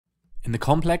In the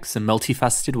complex and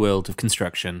multifaceted world of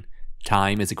construction,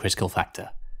 time is a critical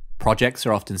factor. Projects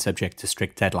are often subject to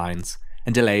strict deadlines,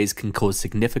 and delays can cause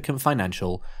significant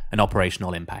financial and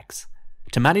operational impacts.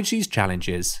 To manage these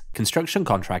challenges, construction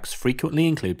contracts frequently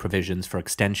include provisions for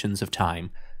extensions of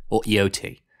time, or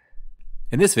EOT.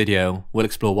 In this video, we'll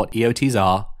explore what EOTs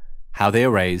are, how they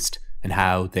are raised, and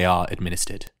how they are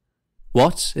administered.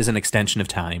 What is an extension of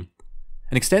time?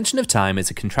 An extension of time is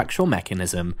a contractual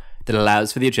mechanism that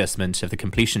allows for the adjustment of the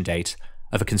completion date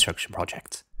of a construction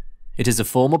project. It is a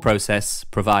formal process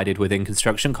provided within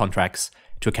construction contracts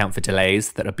to account for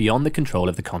delays that are beyond the control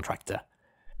of the contractor.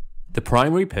 The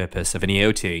primary purpose of an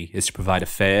EOT is to provide a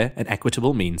fair and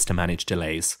equitable means to manage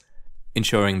delays,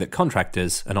 ensuring that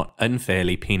contractors are not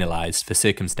unfairly penalised for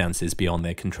circumstances beyond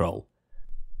their control.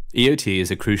 EOTs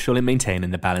are crucial in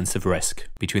maintaining the balance of risk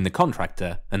between the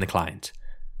contractor and the client.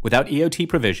 Without EOT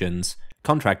provisions,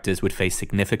 contractors would face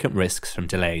significant risks from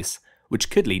delays,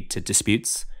 which could lead to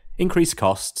disputes, increased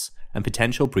costs, and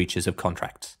potential breaches of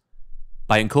contracts.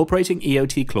 By incorporating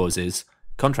EOT clauses,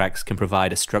 contracts can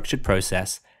provide a structured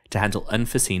process to handle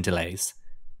unforeseen delays,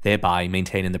 thereby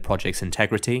maintaining the project's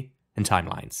integrity and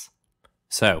timelines.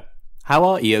 So, how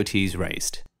are EOTs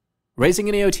raised? Raising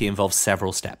an EOT involves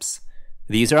several steps.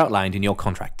 These are outlined in your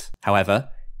contract.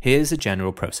 However, here's a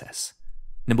general process.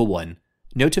 Number 1.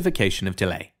 Notification of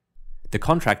delay. The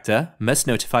contractor must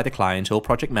notify the client or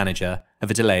project manager of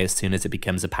a delay as soon as it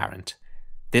becomes apparent.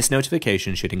 This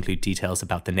notification should include details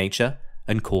about the nature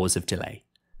and cause of delay.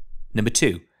 Number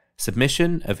 2.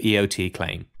 Submission of EOT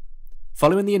claim.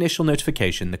 Following the initial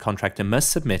notification, the contractor must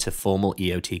submit a formal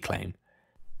EOT claim.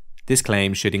 This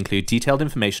claim should include detailed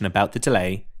information about the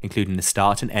delay, including the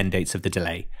start and end dates of the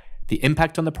delay, the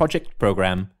impact on the project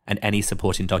program, and any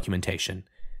supporting documentation.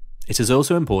 It is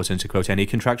also important to quote any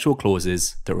contractual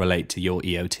clauses that relate to your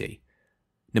EOT.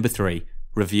 Number 3.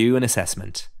 Review and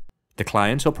assessment. The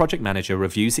client or project manager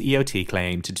reviews the EOT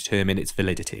claim to determine its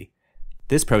validity.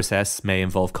 This process may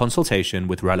involve consultation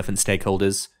with relevant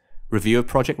stakeholders, review of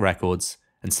project records,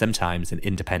 and sometimes an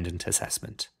independent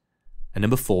assessment. And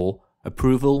number 4.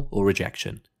 Approval or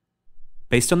rejection.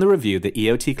 Based on the review, the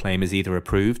EOT claim is either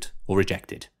approved or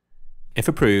rejected. If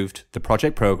approved, the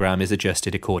project program is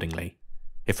adjusted accordingly.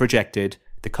 If rejected,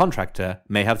 the contractor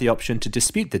may have the option to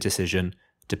dispute the decision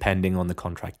depending on the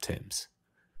contract terms.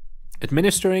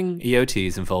 Administering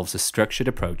EOTs involves a structured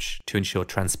approach to ensure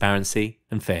transparency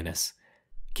and fairness.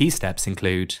 Key steps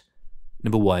include: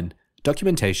 Number 1.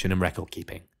 Documentation and record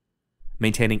keeping.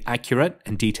 Maintaining accurate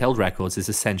and detailed records is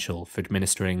essential for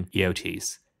administering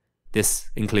EOTs.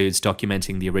 This includes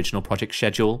documenting the original project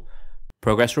schedule,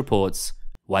 progress reports,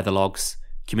 weather logs,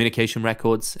 communication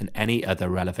records, and any other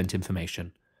relevant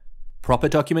information. Proper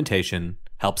documentation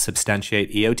helps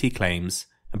substantiate EOT claims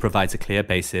and provides a clear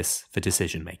basis for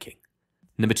decision making.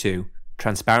 Number 2.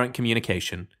 Transparent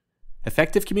communication.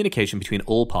 Effective communication between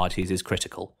all parties is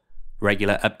critical.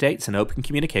 Regular updates and open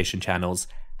communication channels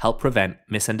help prevent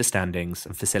misunderstandings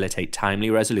and facilitate timely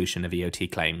resolution of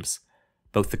EOT claims.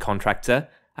 Both the contractor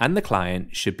and the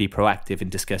client should be proactive in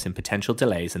discussing potential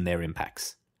delays and their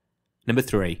impacts. Number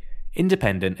 3.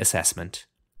 Independent assessment.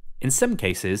 In some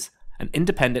cases, an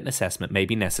independent assessment may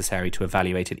be necessary to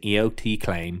evaluate an EOT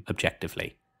claim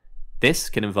objectively. This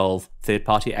can involve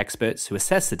third-party experts who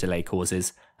assess the delay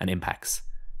causes and impacts,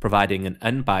 providing an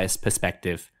unbiased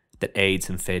perspective that aids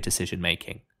in fair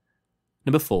decision-making.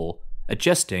 Number 4.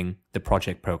 Adjusting the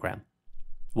project program.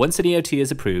 Once an EOT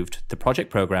is approved, the project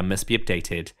program must be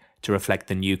updated to reflect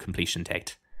the new completion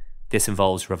date. This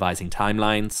involves revising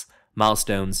timelines,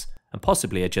 milestones, and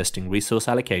possibly adjusting resource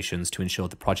allocations to ensure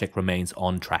the project remains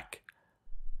on track.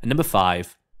 And number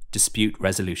 5. Dispute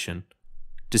resolution.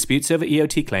 Disputes over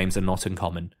EOT claims are not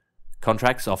uncommon.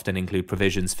 Contracts often include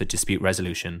provisions for dispute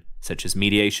resolution, such as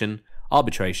mediation,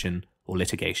 arbitration, or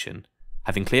litigation.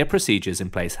 Having clear procedures in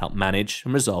place help manage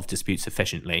and resolve disputes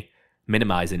efficiently,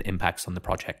 minimizing impacts on the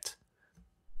project.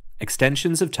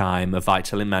 Extensions of time are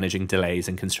vital in managing delays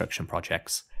in construction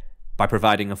projects. By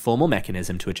providing a formal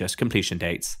mechanism to adjust completion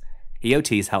dates,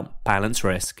 EOTs help balance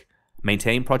risk,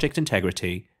 maintain project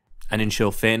integrity, and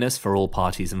ensure fairness for all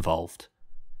parties involved.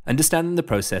 Understanding the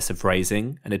process of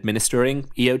raising and administering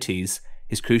EOTs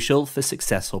is crucial for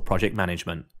successful project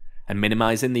management and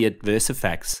minimizing the adverse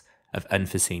effects of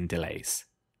unforeseen delays.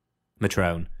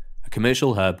 Metroun, a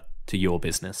commercial hub to your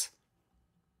business.